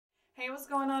Hey, what's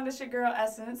going on? This your girl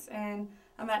Essence, and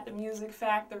I'm at the Music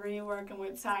Factory working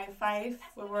with Ty-Fyffe.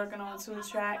 We're working on 2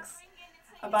 tracks,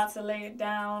 about to lay it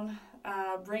down,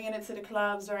 bringing it to the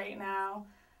clubs right now.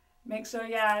 Make sure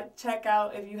y'all check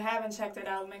out, if you haven't checked it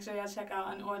out, make sure y'all check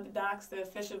out Unorthodox. The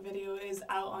official video is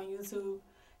out on YouTube.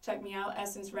 Check me out,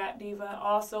 Essence Rap Diva.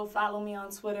 Also follow me on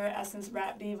Twitter, Essence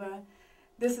Rap Diva.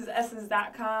 This is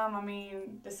essence.com. I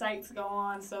mean, the sites go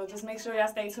on, so just make sure y'all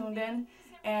stay tuned in.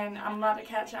 And I'm about to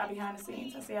catch y'all behind the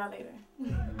scenes. I'll see y'all later.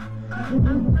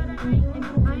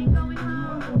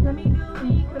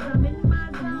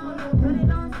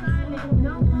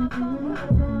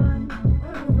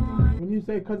 When you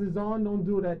say "cause it's on," don't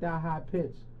do it at that high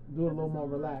pitch. Do it a little more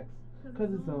relaxed.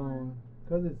 Cause it's on.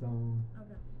 Cause it's on.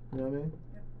 Okay. You know what I mean?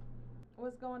 Yep.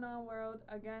 What's going on, world?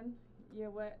 Again, you're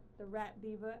with the Rap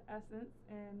Diva Essence,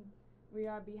 and we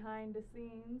are behind the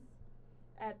scenes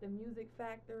at the Music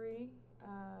Factory.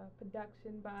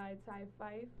 Production by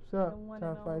Ty-Fyffe. What's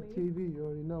up? Ty-Fyffe TV, you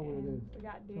already know what it is. We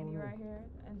got Danny right here,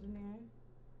 engineer,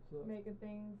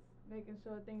 making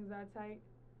sure things are tight,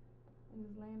 and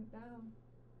just laying it down.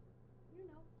 You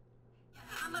know.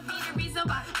 I'ma be the reason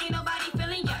why ain't nobody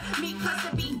feeling ya. Me plus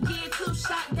a beat, gear 2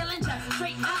 shot Dillinger.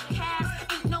 Straight up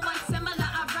cast, ain't no one similar.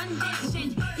 I run this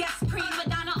shit. Yes, Cream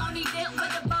Madonna only dealt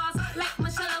with the boss like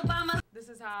Michelle Obama. This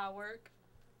is how I work.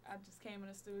 I just came in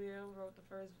the studio, wrote the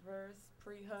first verse,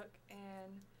 pre-hook,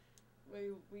 and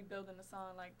we building a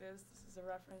song like this. This is a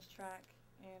reference track,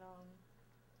 and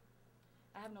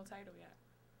I have no title yet.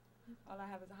 All I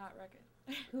have is a hot record.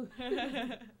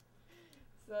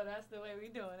 So that's the way we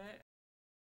doing it.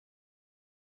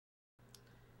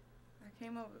 I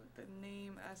came up with the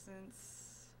name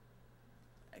Essence,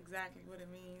 exactly what it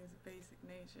means, basic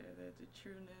nature, the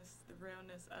trueness, the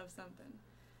realness of something,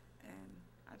 and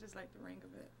I just like the ring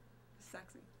of it. It's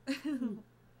sexy.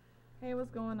 Hey,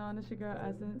 what's going on? It's your girl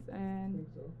Essence, and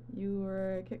you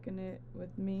were kicking it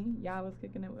with me. Y'all was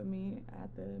kicking it with me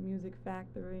at the Music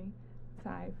Factory.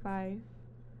 Ty-Fyffe.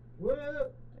 What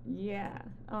up? Yeah.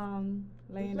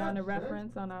 Laying down a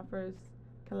reference on our first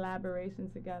collaboration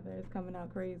together. It's coming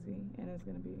out crazy, and it's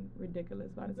gonna be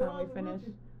ridiculous by the time we finish.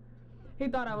 He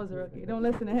thought I was a rookie. Don't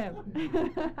listen to him.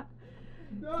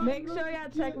 Make sure y'all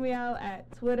check me out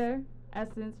at Twitter,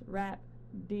 Essence Rap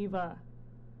Diva.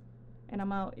 And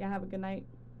I'm out. Y'all have a good night.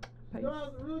 Peace.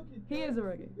 Dog's a rookie. He is a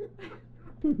rookie.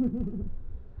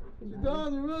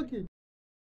 Dog's a rookie.